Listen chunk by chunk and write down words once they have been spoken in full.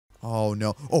Oh,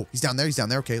 no. Oh, he's down there. He's down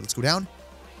there. Okay, let's go down.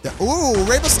 Ooh,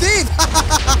 Rainbow Steve.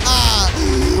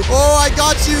 Oh, I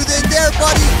got you there,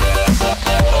 buddy.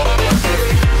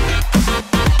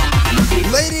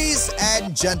 Ladies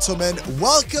and gentlemen,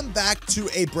 welcome back to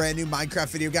a brand new Minecraft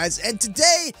video, guys. And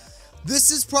today,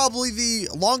 this is probably the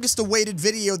longest awaited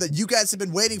video that you guys have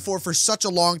been waiting for such a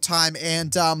long time.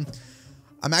 And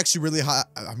I'm actually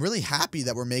really happy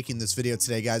that we're making this video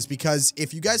today, guys, because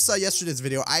if you guys saw yesterday's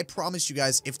video, I promise you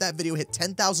guys, if that video hit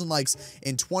 10,000 likes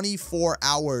in 24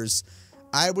 hours,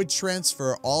 I would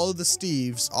transfer all of the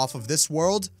Steves off of this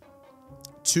world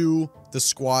to the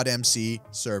Squad MC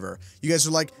server. You guys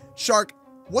are like, Shark,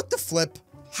 what the flip?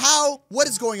 How? What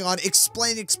is going on?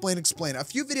 Explain, explain, explain. A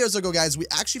few videos ago, guys, we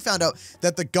actually found out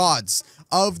that the gods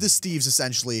of the Steves,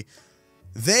 essentially,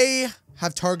 they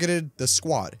have targeted the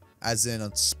squad, as in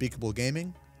Unspeakable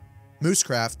Gaming,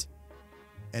 Moosecraft,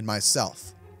 and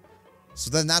myself.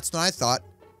 So then that's when I thought,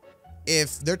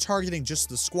 if they're targeting just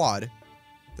the squad,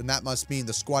 then that must mean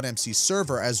the Squad MC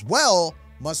server as well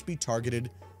must be targeted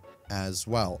as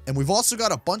well. And we've also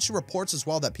got a bunch of reports as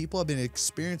well that people have been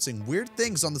experiencing weird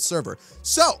things on the server.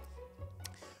 So,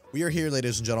 we are here,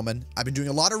 ladies and gentlemen. I've been doing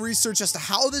a lot of research as to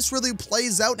how this really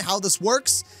plays out and how this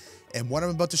works. And what I'm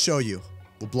about to show you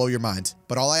will blow your mind.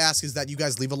 But all I ask is that you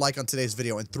guys leave a like on today's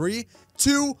video. In 3,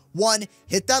 2, 1,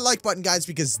 hit that like button, guys,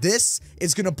 because this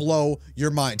is going to blow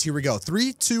your mind. Here we go.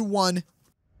 3, 2, 1.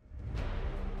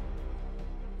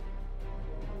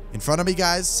 In front of me,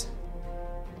 guys,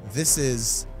 this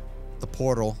is the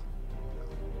portal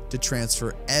to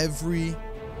transfer every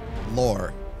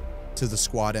lore to the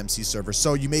Squad MC server.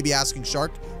 So you may be asking,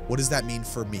 Shark, what does that mean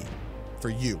for me, for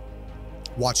you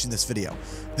watching this video?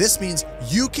 This means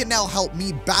you can now help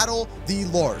me battle the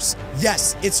lores.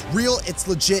 Yes, it's real, it's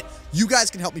legit. You guys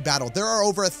can help me battle. There are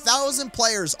over 1,000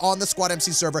 players on the Squad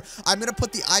MC server. I'm gonna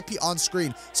put the IP on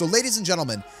screen. So ladies and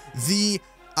gentlemen, the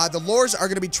lores are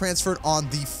going to be transferred on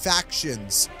the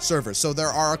factions server. So there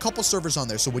are a couple servers on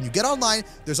there. So when you get online,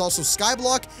 there's also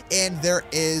Skyblock and there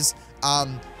is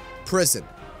Prison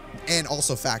and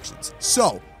also factions.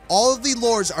 So all of the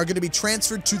lores are going to be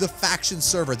transferred to the faction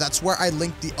server. That's where I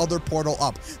linked the other portal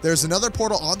up. There's another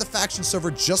portal on the faction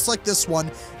server just like this one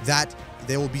that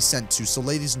they will be sent to. So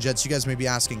ladies and gents, you guys may be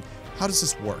asking, how does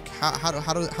this work?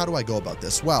 How do I go about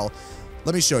this? Well,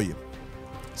 let me show you.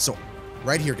 So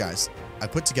right here, guys, I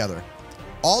put together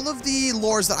all of the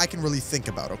lores that I can really think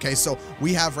about, okay? So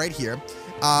we have right here,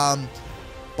 Boss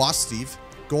Steve,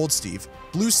 Gold Steve,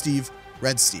 Blue Steve,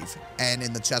 Red Steve. And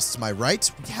in the chest to my right,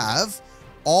 we have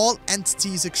all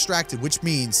entities extracted, which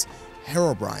means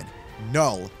Herobrine,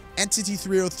 Null, Entity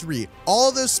 303,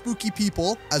 all those spooky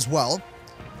people as well.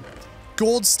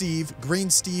 Gold Steve, Green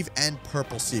Steve, and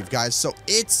Purple Steve, guys. So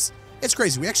it's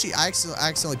crazy. I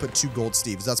accidentally put 2 Gold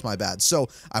Steves. That's my bad. So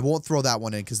I won't throw that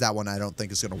one in because that one I don't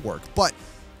think is going to work. But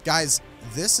guys,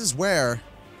 this is where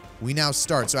we now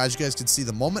start. So as you guys can see,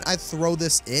 the moment I throw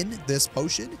this in, this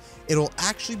potion, it'll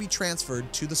actually be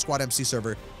transferred to the Squad MC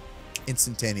server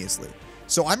instantaneously.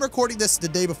 So I'm recording this the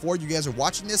day before you guys are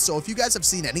watching this. So if you guys have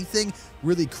seen anything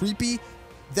really creepy,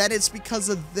 then it's because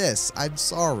of this. I'm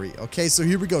sorry. Okay, so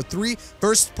here we go.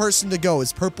 First person to go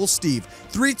is Purple Steve.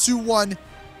 3, 2, 1.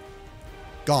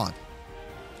 Gone.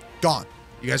 Gone.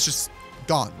 You guys just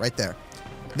gone right there.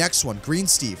 Next one, Green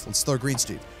Steve. Let's throw Green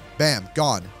Steve. Bam,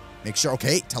 gone. Make sure,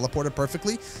 okay, teleported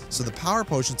perfectly. So the power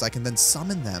potions, I can then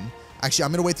summon them. Actually,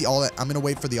 I'm gonna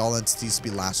wait for the all entities to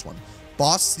be last one.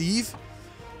 Boss Steve.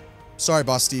 Sorry,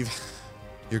 Boss Steve.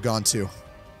 You're gone too.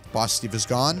 Boss Steve is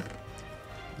gone.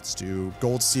 Let's do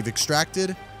Gold Steve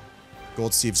extracted.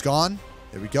 Gold Steve's gone.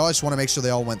 There we go. I just want to make sure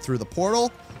they all went through the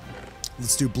portal.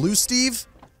 Let's do Blue Steve.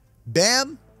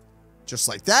 Bam. Just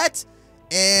like that.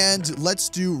 And let's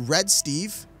do Red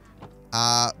Steve.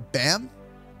 Bam.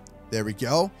 There we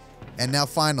go. And now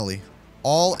finally,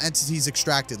 all entities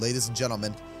extracted, ladies and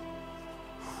gentlemen.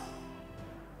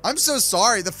 I'm so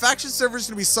sorry. The faction server is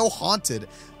going to be so haunted.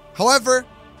 However,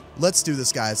 let's do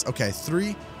this, guys. Okay,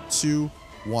 3, 2,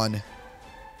 1.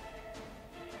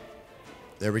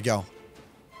 There we go.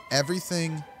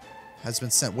 Everything has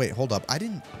been sent. Wait, hold up. I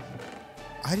didn't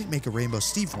make a Rainbow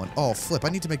Steve one. Oh, flip. I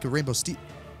need to make a Rainbow Steve.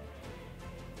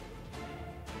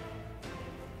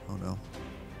 Oh, no.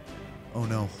 Oh,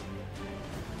 no.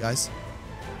 Guys.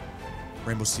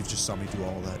 Rainbow Steve just saw me do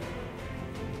all that.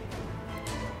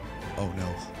 Oh,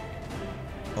 no.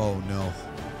 Oh, no.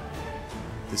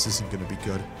 This isn't going to be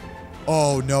good.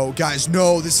 Oh, no. Guys,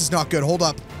 no. This is not good. Hold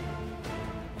up.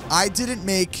 I didn't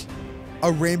make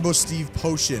a Rainbow Steve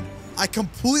potion. I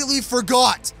completely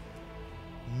forgot.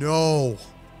 No.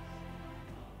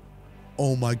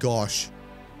 Oh my gosh.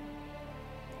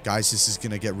 Guys, this is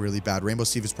going to get really bad. Rainbow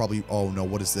Steve is probably... Oh, no.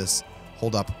 What is this?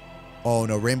 Hold up. Oh,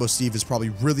 no. Rainbow Steve is probably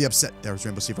really upset. There's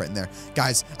Rainbow Steve right in there.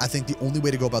 Guys, I think the only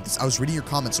way to go about this... I was reading your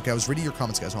comments. Okay, I was reading your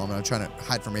comments, guys. Hold on. I'm trying to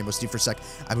hide from Rainbow Steve for a sec.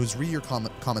 I was reading your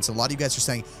comments. A lot of you guys are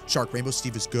saying, Shark, Rainbow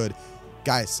Steve is good.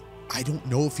 Guys, I don't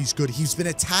know if he's good. He's been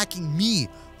attacking me,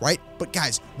 right? But,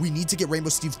 guys, we need to get Rainbow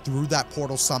Steve through that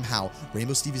portal somehow.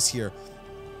 Rainbow Steve is here.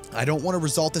 I don't want to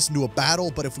result this into a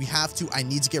battle, but if we have to, I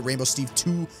need to get Rainbow Steve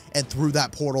to and through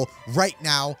that portal right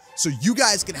now so you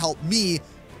guys can help me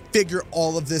figure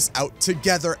all of this out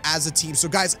together as a team. So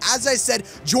guys, as I said,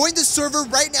 join the server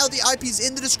right now. The IP's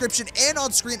in the description and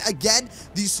on screen. Again,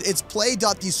 it's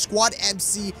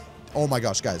play.thesquadmc. Oh my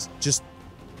gosh, guys, just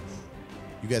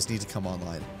you guys need to come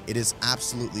online. It is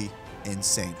absolutely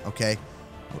insane, okay?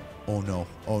 Oh no,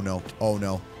 oh no, oh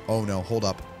no, oh no, hold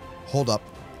up.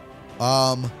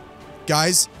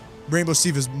 Guys, Rainbow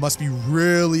Steve must be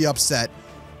really upset.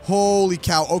 Holy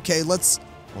cow. Okay, let's...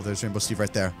 Oh, there's Rainbow Steve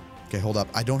right there. Okay, hold up.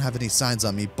 I don't have any signs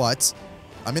on me, but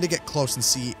I'm going to get close and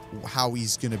see how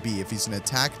he's going to be. If he's going to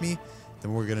attack me,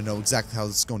 then we're going to know exactly how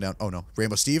this is going down. Oh, no.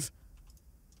 Rainbow Steve?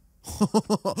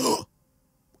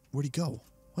 Where'd he go?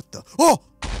 What the? Oh!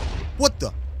 What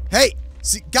the? Hey!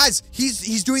 See, guys,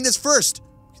 he's doing this first.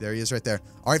 There he is right there.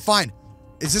 All right, fine.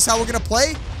 Is this how we're going to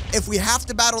play? If we have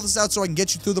to battle this out so I can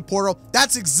get you through the portal,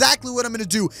 that's exactly what I'm going to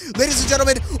do. Ladies and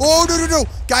gentlemen, oh, no.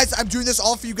 Guys, I'm doing this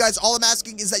all for you guys. All I'm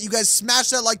asking is that you guys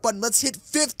smash that like button. Let's hit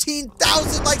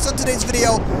 15,000 likes on today's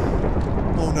video.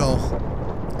 Oh, no.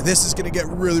 This is going to get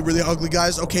really, really ugly,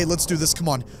 guys. Okay, let's do this. Come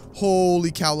on.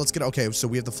 Holy cow, let's get... Okay, so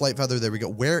we have the flight feather. There we go.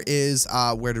 Where did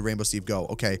Rainbow Steve go?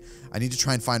 Okay, I need to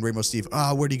try and find Rainbow Steve.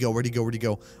 Where'd he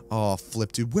go? Oh,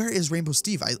 flip, dude. Where is Rainbow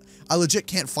Steve? I legit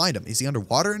can't find him. Is he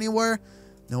underwater anywhere?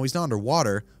 No, he's not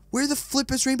underwater. Where the flip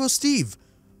is Rainbow Steve?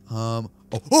 Oh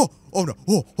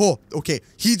no. Okay,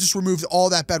 he just removed all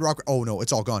that bedrock. Oh, no,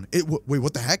 it's all gone. Wait,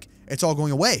 what the heck? It's all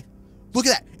going away. Look at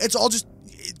that. It's all just...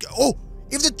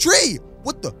 even the tree!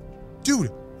 What the?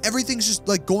 Dude, everything's just,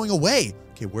 like, going away.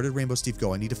 Okay, where did Rainbow Steve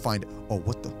go? I need to find... Oh,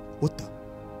 what the?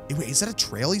 Wait, is that a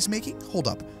trail he's making? Hold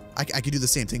up. I could do the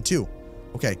same thing, too.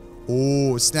 Okay.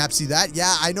 Oh, snap, see that?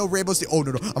 Yeah, I know Rainbow Steve... Oh,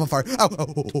 no, I'm on fire.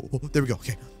 Oh. There we go.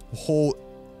 Okay.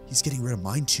 He's getting rid of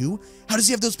mine, too? How does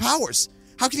he have those powers?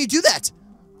 How can he do that?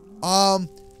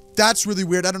 That's really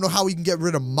weird. I don't know how he can get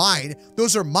rid of mine.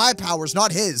 Those are my powers,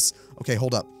 not his. Okay,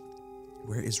 hold up.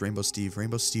 Where is Rainbow Steve?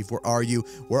 Rainbow Steve, where are you?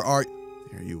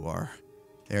 There you are.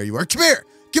 Come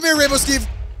here, Rainbow Steve.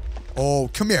 Oh,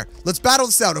 come here. Let's battle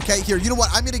this out, okay? Here, you know what?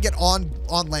 I'm going to get on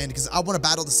land because I want to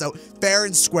battle this out fair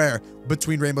and square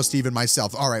between Rainbow Steve and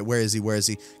myself. All right, where is he?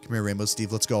 Come here, Rainbow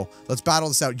Steve. Let's go. Let's battle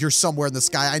this out. You're somewhere in the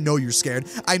sky. I know you're scared.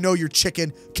 I know you're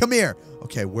chicken. Come here.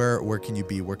 Okay, where can you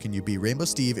be? Rainbow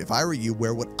Steve, if I were you,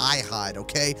 where would I hide,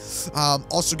 okay?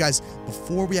 Also, guys,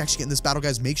 before we actually get in this battle,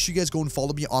 guys, make sure you guys go and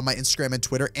follow me on my Instagram and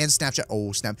Twitter and Snapchat.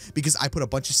 Oh, snap. Because I put a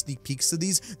bunch of sneak peeks to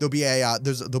these. There'll be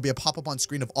a pop-up on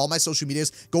screen of all my social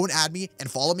medias. Go and add me and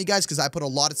follow me, guys, because I put a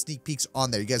lot of sneak peeks on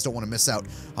there. You guys don't want to miss out.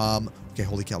 Okay,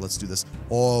 holy cow, let's do this.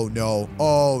 Oh,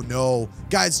 no.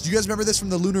 Guys, do you guys remember this from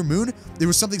the lunar moon? There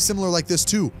was something similar like this,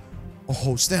 too.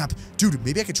 Oh, snap. Dude,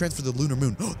 maybe I could transfer the lunar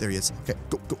moon. Oh, there he is. Okay,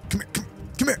 go.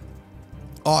 Come here.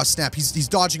 Oh, snap. He's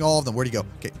dodging all of them. Where'd he go?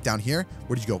 Okay, down here.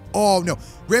 Where'd he go? Oh, no.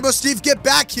 Rainbow Steve, get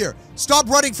back here. Stop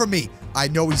running from me. I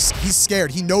know he's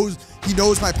scared. He knows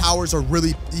my powers are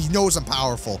really... He knows I'm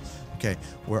powerful. Okay,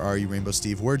 where are you, Rainbow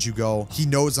Steve? Where'd you go? He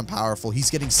knows I'm powerful. He's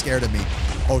getting scared of me.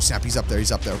 Oh, snap. He's up there.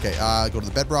 Okay, go to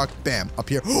the bedrock. Bam. Up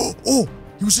here. Oh,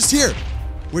 he was just here.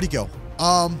 Where'd he go?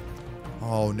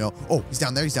 Oh, no. Oh, he's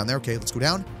down there. Okay, let's go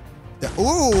down.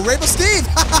 Oh, Rainbow Steve!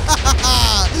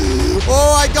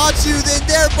 Oh, I got you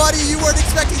there, buddy. You weren't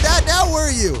expecting that now,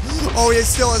 were you? Oh, he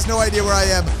still has no idea where I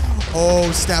am.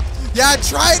 Oh, snap. Yeah,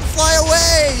 try and fly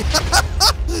away.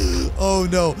 Oh,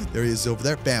 no. There he is over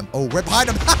there. Bam. Oh, right behind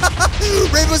him.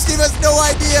 Rainbow Steve has no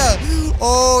idea.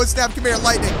 Oh, snap. Come here,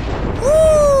 lightning.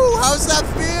 Woo! How's that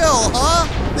feel, huh?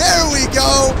 There we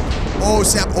go. Oh,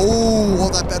 snap. Oh, all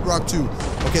that bedrock, too.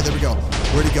 Okay, there we go.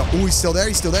 Where'd he go? Oh, he's still there.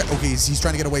 Okay, he's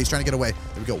trying to get away. There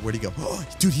we go. Where'd he go? Oh,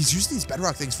 dude, he's using these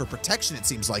bedrock things for protection, it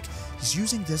seems like. He's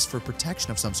using this for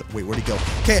protection of some sort. Wait, where'd he go?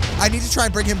 Okay, I need to try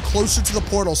and bring him closer to the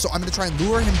portal, so I'm going to try and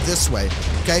lure him this way,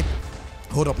 okay?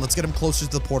 Hold up. Let's get him closer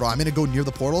to the portal. I'm going to go near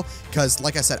the portal because,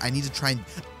 like I said, I need to try and...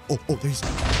 Oh, there he's...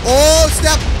 Oh,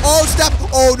 snap!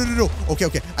 Oh, no.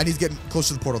 Okay. I need to get him closer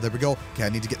to the portal. There we go. Okay, I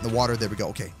need to get in the water. There we go.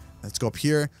 Okay, let's go up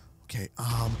here. Okay,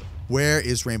 where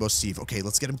is Rainbow Steve? Okay,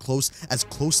 let's get him as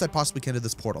close as I possibly can to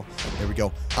this portal. There we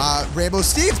go. Rainbow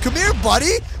Steve, come here,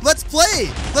 buddy. Let's play.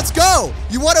 Let's go.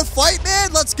 You want to fight,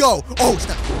 man? Let's go. Oh,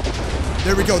 snap.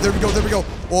 There we go. There we go. There we go.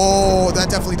 Oh, that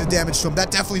definitely did damage to him.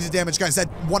 That definitely did damage, guys. That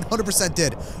 100%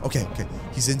 did. Okay, okay.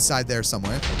 He's inside there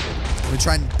somewhere. Let me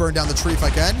try and burn down the tree if I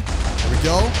can. There we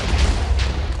go.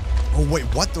 Oh, wait.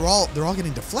 What? They're all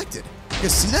getting deflected. You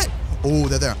guys see that? Oh,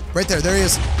 they're there. Right there. There he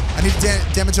is. I need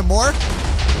to damage him more.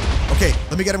 Okay,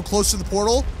 let me get him close to the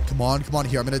portal. Come on, come on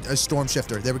here. I'm going to storm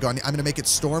shifter. There we go. I'm going to make it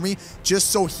stormy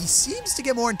just so he seems to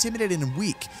get more intimidated and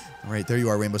weak. All right, there you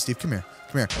are, Rainbow Steve. Come here.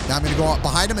 Come here. Now I'm going to go out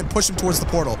behind him and push him towards the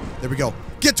portal. There we go.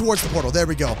 Get towards the portal. There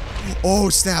we go. Oh,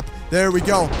 snap. There we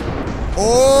go.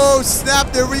 Oh,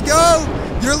 snap. There we go.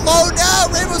 You're low now,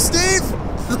 Rainbow Steve.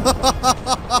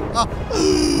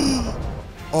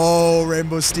 Oh,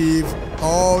 Rainbow Steve.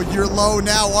 Oh, you're low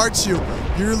now, aren't you?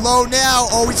 You're low now.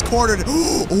 Oh, he's cornered.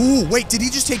 Oh, wait. Did he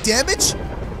just take damage?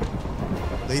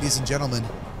 Ladies and gentlemen,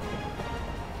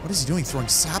 what is he doing throwing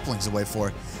saplings away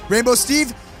for? Rainbow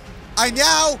Steve, I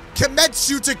now commence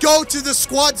you to go to the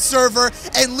squad server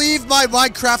and leave my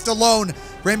Minecraft alone.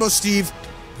 Rainbow Steve,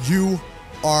 you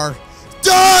are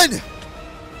done!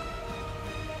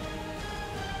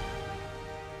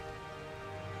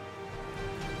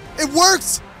 It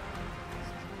worked!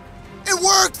 It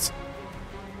worked!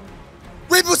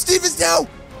 Rainbow Steve is now!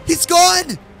 He's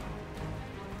gone!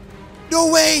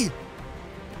 No way!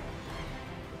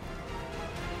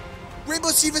 Rainbow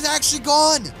Steve is actually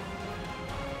gone!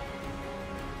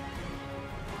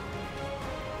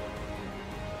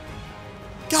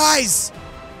 Guys!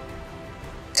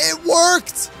 It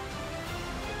worked!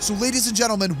 So, ladies and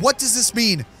gentlemen, what does this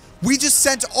mean? We just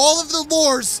sent all of the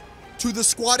lures to the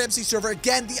Squad MC server.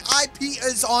 Again, the IP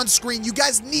is on screen. You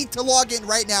guys need to log in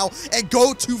right now and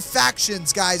go to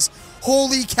factions, guys.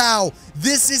 Holy cow.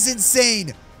 This is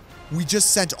insane. We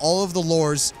just sent all of the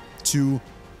lures to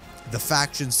the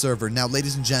faction server. Now,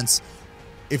 ladies and gents,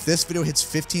 if this video hits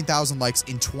 15,000 likes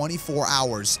in 24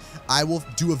 hours, I will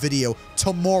do a video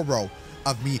tomorrow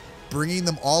of me bringing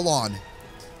them all on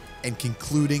and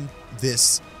concluding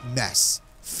this mess.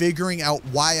 Figuring out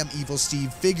why I'm Evil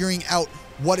Steve. Figuring out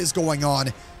what is going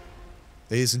on.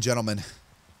 Ladies and gentlemen,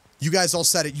 you guys all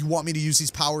said it. You want me to use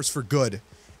these powers for good.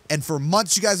 And for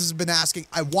months, you guys have been asking,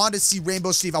 I want to see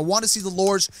Rainbow Steve. I want to see the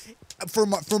lures for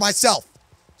myself.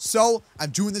 So,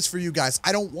 I'm doing this for you guys.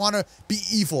 I don't want to be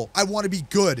evil. I want to be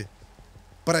good.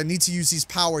 But I need to use these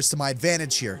powers to my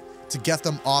advantage here to get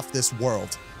them off this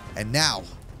world. And now,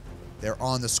 they're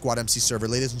on the Squad MC server.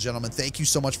 Ladies and gentlemen, thank you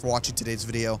so much for watching today's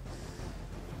video.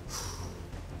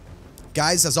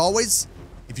 Guys, as always,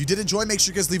 if you did enjoy, make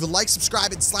sure you guys leave a like,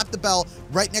 subscribe, and slap the bell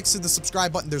right next to the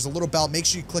subscribe button. There's a little bell. Make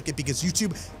sure you click it because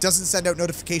YouTube doesn't send out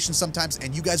notifications sometimes,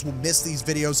 and you guys will miss these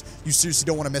videos. You seriously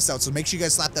don't want to miss out, so make sure you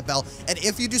guys slap that bell. And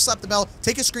if you do slap the bell,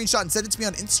 take a screenshot and send it to me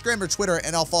on Instagram or Twitter,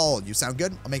 and I'll follow you. Sound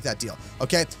good? I'll make that deal.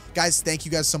 Okay? Guys, thank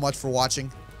you guys so much for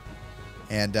watching.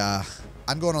 And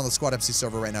I'm going on the Squad MC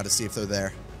server right now to see if they're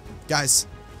there. Guys,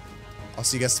 I'll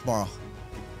see you guys tomorrow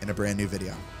in a brand new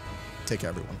video. Take care,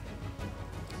 everyone.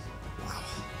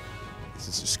 This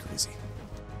is just crazy.